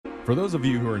For those of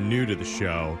you who are new to the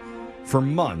show, for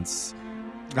months,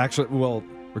 actually, well,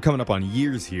 we're coming up on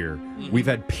years here, we've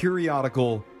had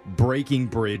periodical Breaking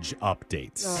Bridge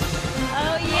updates.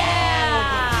 Oh,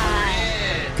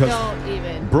 yeah! Don't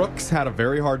even. Brooks had a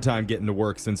very hard time getting to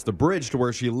work since the bridge to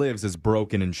where she lives is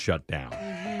broken and shut down.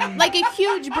 Like a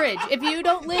huge bridge. If you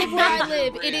don't live where I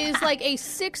live, it is like a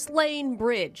 6-lane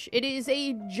bridge. It is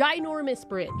a ginormous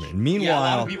bridge. And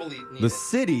meanwhile, people need the it.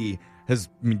 city has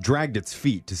dragged its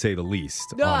feet, to say the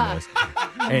least, on Ah. this.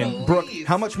 And Brooke,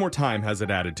 how much more time has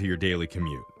it added to your daily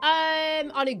commute?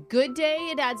 On a good day,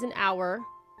 it adds an hour.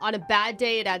 On a bad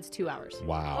day, it adds 2 hours.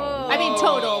 Wow. I mean,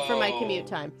 total for my commute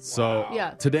time. So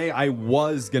Yeah. today I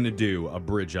was going to do a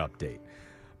bridge update,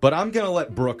 but I'm going to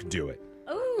let Brooke do it.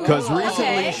 Because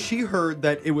recently she heard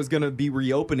that it was going to be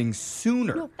reopening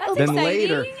sooner That's than exciting.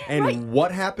 later. And Right.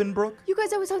 what happened, Brooke? You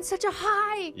guys, I was on such a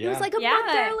high. It Yeah. was like a Yeah.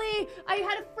 month early. I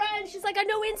had a friend. She's like, I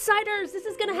know insiders. This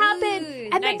is going to happen. Ooh,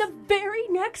 And then nice. the very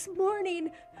next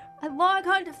morning, I log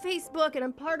on to Facebook, and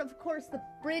I'm part of course, the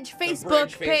Bridge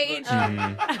Facebook page.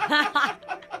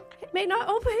 It may not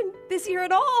open this year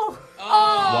at all.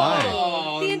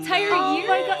 Why? The entire Oh year?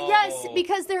 my God. Yes,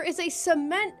 because there is a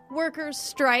cement workers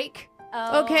strike.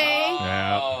 Oh. Okay?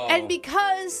 Yeah. And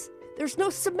because there's no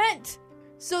cement,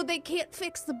 so they can't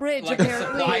fix the bridge, Like a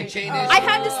apparently. supply chain I issue?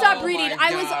 had to stop Oh reading. my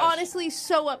I was gosh. honestly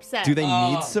so upset. Do they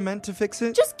need cement to fix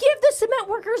it? Just give the cement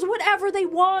workers whatever they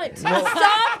want.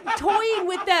 Stop toying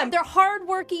with them. They're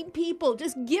hardworking people.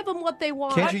 Just give them what they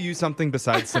want. Can't you use something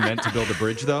besides cement to build a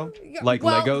bridge, though? Like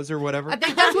well, Legos or whatever? I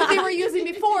think that's what they were using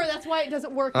before. That's why it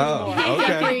doesn't work Oh, anymore. okay.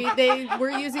 Jeffrey, they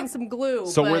were using some glue.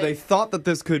 So where but they thought that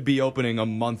this could be opening a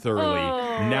month early,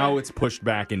 now it's pushed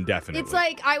back indefinitely. It's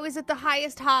like I was at the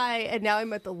highest high, and now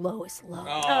I'm at the lowest low.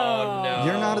 Oh, no.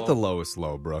 You're not at the lowest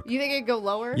low, Brooke. You think I'd go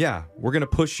lower? Yeah, we're going to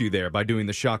push you there by doing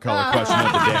the shock collar question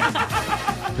of the day.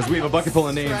 Because we have a bucket full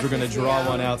of names. We're going to Stresses me draw out.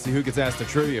 one out, see who gets asked a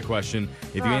trivia question.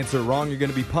 If you answer it wrong, you're going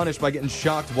to be punished by getting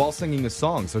shocked while singing a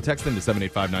song. So text in to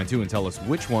 78592 and tell us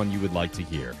which one you would like to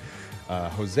hear.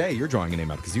 Jose, you're drawing a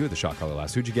name out because you had the shock collar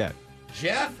last. Who'd you get?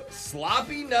 Jeff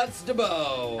Sloppy Nuts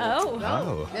DeBow. Oh.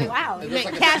 Oh. Wow. It looks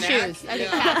like a Cashews. snack. I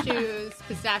think Yeah. cashews,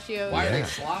 pistachios. Why are they Yeah.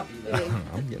 sloppy, though?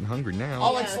 I'm getting hungry now.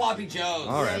 Oh, like Sloppy Joe's.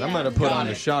 All right, I'm yeah. going to put Got on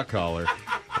the it. shock collar.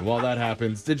 While that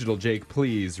happens, Digital Jake,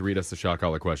 please read us the shock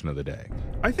collar question of the day.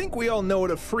 I think we all know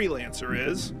what a freelancer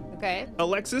is. Okay.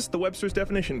 Alexis, the Webster's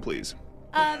definition, please.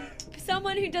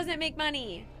 Someone who doesn't make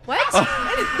money. What?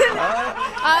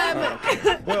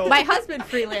 Well, My husband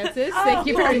freelances. Thank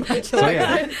you very much. So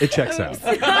yeah, it checks out.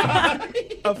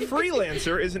 a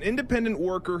freelancer is an independent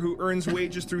worker who earns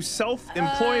wages through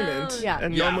self-employment Yeah.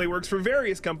 and Yeah. normally works for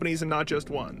various companies and not just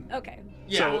one. Okay.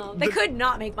 Yeah. So They could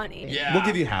not make money. Yeah. We'll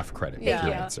give you half credit Yeah. for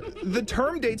your Yeah. answer. the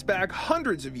term dates back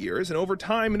hundreds of years, and over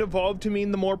time it evolved to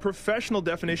mean the more professional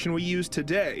definition we use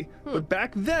today. But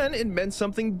back then it meant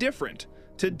something different.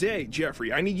 Today,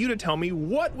 Jeffrey, I need you to tell me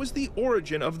what was the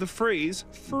origin of the phrase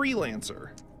freelancer.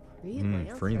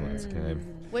 Freelance, okay.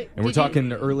 Wait, And we're did you- talking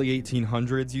the early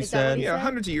 1800s, you Is that what said? you Yeah, said?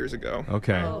 hundreds of years ago.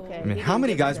 Okay. Oh, okay. I mean, He how didn't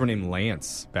many give me guys were that. named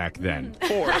Lance back then?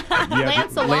 4. Yeah,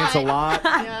 Lancelot. Lancelot,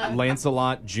 Yeah.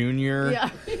 Lancelot Jr. Yeah.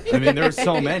 I mean, there's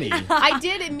so many. I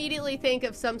did immediately think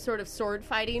of some sort of sword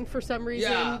fighting for some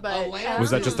reason, Yeah, but a lance Was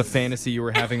that just a fantasy you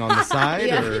were having on the side?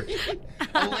 Yeah. Or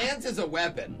A lance is a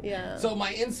weapon. Yeah. So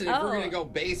my instinct, if we're Oh. going to go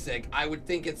basic, I would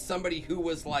think it's somebody who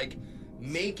was like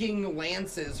making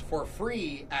lances for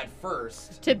free at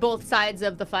first. to both sides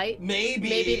of the fight.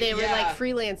 Maybe they were yeah. like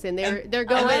freelancing. They're And- they're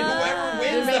going. And then whoever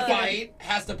wins the They're making- fight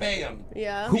has to pay him.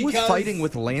 Yeah. who was Because- fighting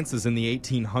with lances in the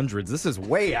 1800s? This is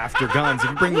way after guns. If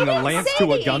you're bringing a lance Say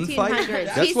to a the gunfight,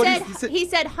 1800s. that's he what said, he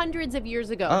said hundreds of years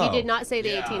ago. Oh. He did not say the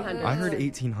Yeah. 1800s. I heard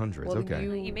 1800s. Well, Okay.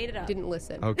 You made it up. Didn't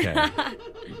listen. Okay.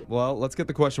 Well, let's get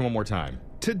the question one more time.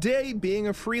 Today, being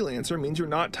a freelancer means you're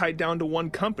not tied down to one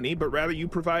company, but rather you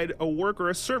provide a work or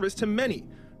a service to many.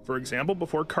 For example,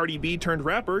 before Cardi B turned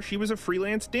rapper, she was a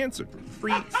freelance dancer.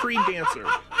 Free dancer.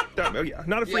 Yeah,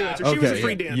 not a freelancer. She was a Okay,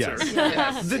 free yeah, dancer.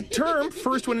 yes. The term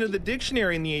first went into the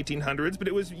dictionary in the 1800s, but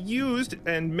it was used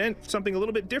and meant something a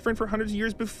little bit different for hundreds of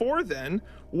years before then.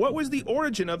 What was the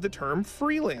origin of the term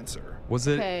freelancer? Was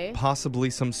it Okay. possibly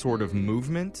some sort of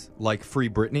movement, like Free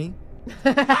Britney?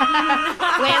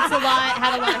 Lancelot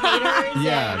had a lot of haters.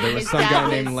 Yeah, and there was his some dad guy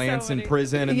was- named Lance in funny.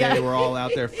 prison, and Yeah. they were all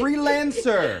out there.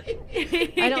 Freelancer!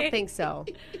 I don't think so.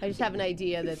 I just have an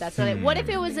idea that that's not it. What if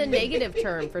it was a negative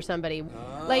term for somebody?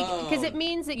 Like, because it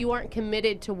means that you aren't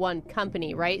committed to one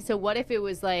company, right? So what if it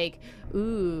was like,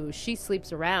 ooh, she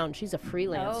sleeps around. She's a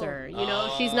freelancer. You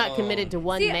know, she's not committed to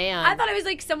one See, man. I thought it was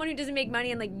like someone who doesn't make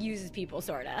money and like uses people,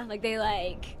 sorta. Like they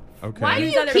like Okay. Why do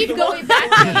Use you other keep people. going back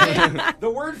to it? The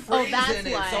word free that's is in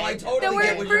it, why. so I totally The get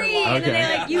word what you're free, like. and then they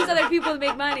Okay. like use other people to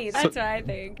make money. That's what I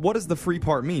think. What does the free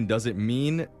part mean? Does it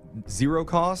mean zero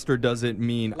cost or does it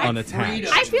mean Like unattached?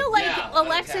 freedom. I feel like Yeah,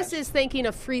 Alexis unattached. is thinking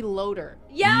a freeloader.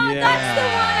 Yeah, Yeah. that's the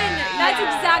one.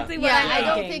 That's exactly what Yeah, I'm I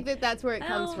don't thinking. think that that's where it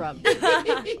comes Oh. from.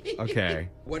 Okay.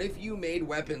 What if you made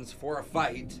weapons for a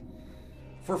fight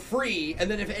for free, and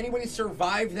then if anybody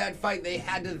survived that fight, they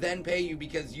had to then pay you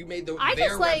because you made I their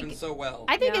just like. weapons so well?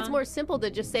 I think Yeah. it's more simple to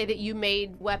just say that you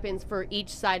made weapons for each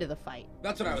side of the fight.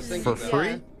 That's what I was thinking. For though. free?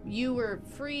 Yeah. You were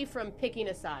free from picking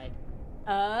a side.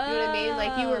 Oh. You know what I mean?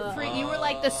 Like you were free. You were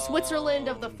like the Switzerland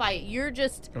of the fight. You're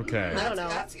just. Okay. I don't know.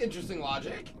 That's interesting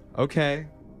logic. Okay.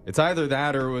 It's either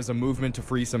that or it was a movement to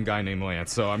free some guy named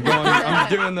Lance. So I'm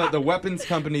doing the weapons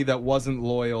company that wasn't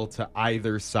loyal to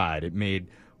either side. It made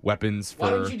weapons for Why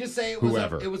don't you just say it was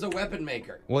whoever. it was a weapon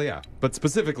maker? Well, yeah, but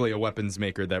specifically a weapons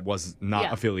maker that was not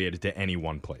Yeah. affiliated to any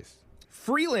one place.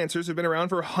 Freelancers have been around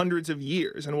for hundreds of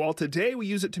years, and while today we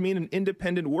use it to mean an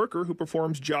independent worker who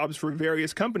performs jobs for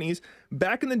various companies,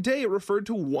 back in the day it referred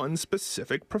to one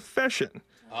specific profession.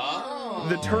 Oh.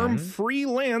 The term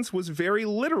freelance was very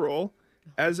literal,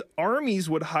 as armies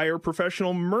would hire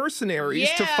professional mercenaries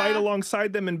to Yeah. fight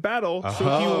alongside them in battle. So if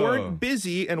Oh. you weren't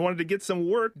busy and wanted to get some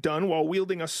work done while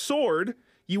wielding a sword,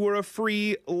 you were a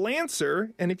free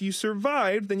lancer, and if you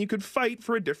survived, then you could fight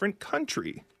for a different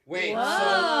country. Wait,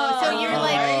 So you're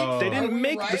like. They Are didn't we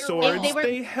make right the or swords, wrong? They were-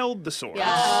 they held the swords.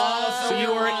 Yeah. So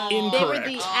you are They were incorrect.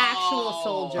 the actual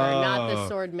soldier, not the Oh.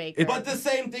 sword maker. But the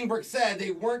same thing Brooke said,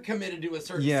 they weren't committed to a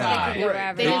certain Yeah. side. They could do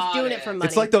whatever. They're just Got doing it for money.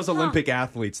 It's like those Olympic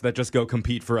athletes that just go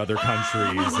compete for other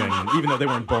countries, and even though they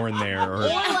weren't born there or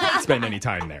spend any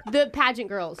time there. the pageant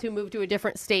girls who moved to a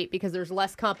different state because there's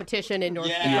less competition in North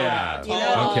Yeah. Dakota. You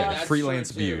know? Okay, That's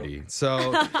freelance true, too. beauty.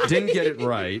 So didn't get it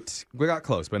right. We got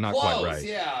close, but not quite Close, right.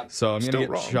 yeah. So I'm Still gonna get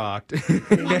wrong. shocked.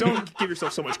 Don't give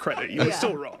yourself so much credit. You were Yeah.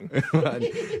 still wrong.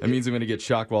 That means I'm gonna get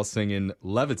shocked while singing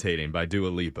 "Levitating" by Dua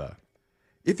Lipa.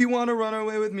 If you want to run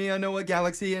away with me, I know a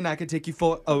galaxy and I can take you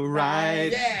for a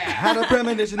ride. Yeah. Had a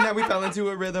premonition that we fell into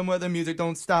a rhythm where the music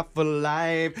don't stop for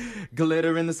life.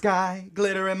 Glitter in the sky,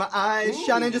 glitter in my eyes,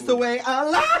 shining just the way I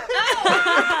like.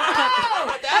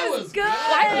 That was good.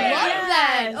 I love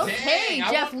that. Yes. Okay, Dang,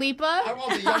 I Jeff want- Lipa. I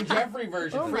want the young Jeffrey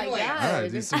version. Oh my freelance. God. All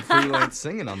right, do some freelance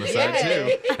singing on the side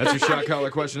too. That's your shot collar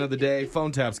question of the day.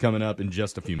 Phone tap's coming up in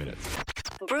just a few minutes.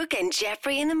 Brooke and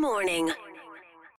Jeffrey in the morning.